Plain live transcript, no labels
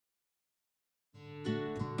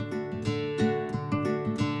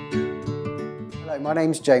My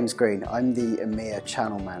name's James Green. I'm the EMEA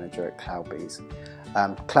Channel Manager at CloudBees.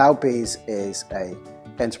 CloudBees is an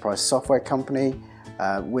enterprise software company.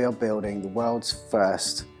 We are building the world's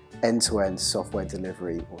first end-to-end software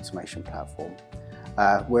delivery automation platform.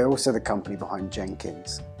 We're also the company behind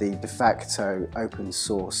Jenkins, the de facto open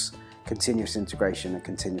source continuous integration and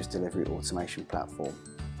continuous delivery automation platform.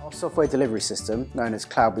 Our software delivery system, known as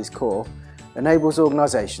CloudBees Core, enables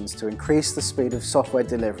organisations to increase the speed of software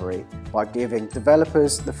delivery by giving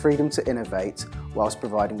developers the freedom to innovate whilst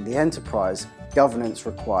providing the enterprise governance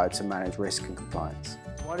required to manage risk and compliance.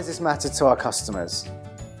 Why does this matter to our customers?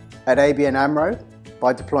 At ABN AMRO,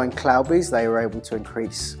 by deploying CloudBees, they were able to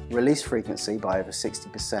increase release frequency by over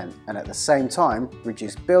 60% and at the same time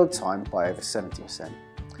reduce build time by over 70%.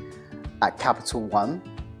 At Capital One,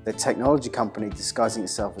 the technology company disguising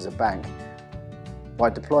itself as a bank, by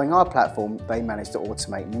deploying our platform, they managed to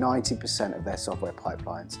automate 90% of their software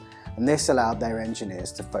pipelines, and this allowed their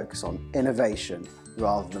engineers to focus on innovation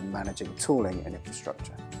rather than managing tooling and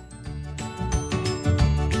infrastructure.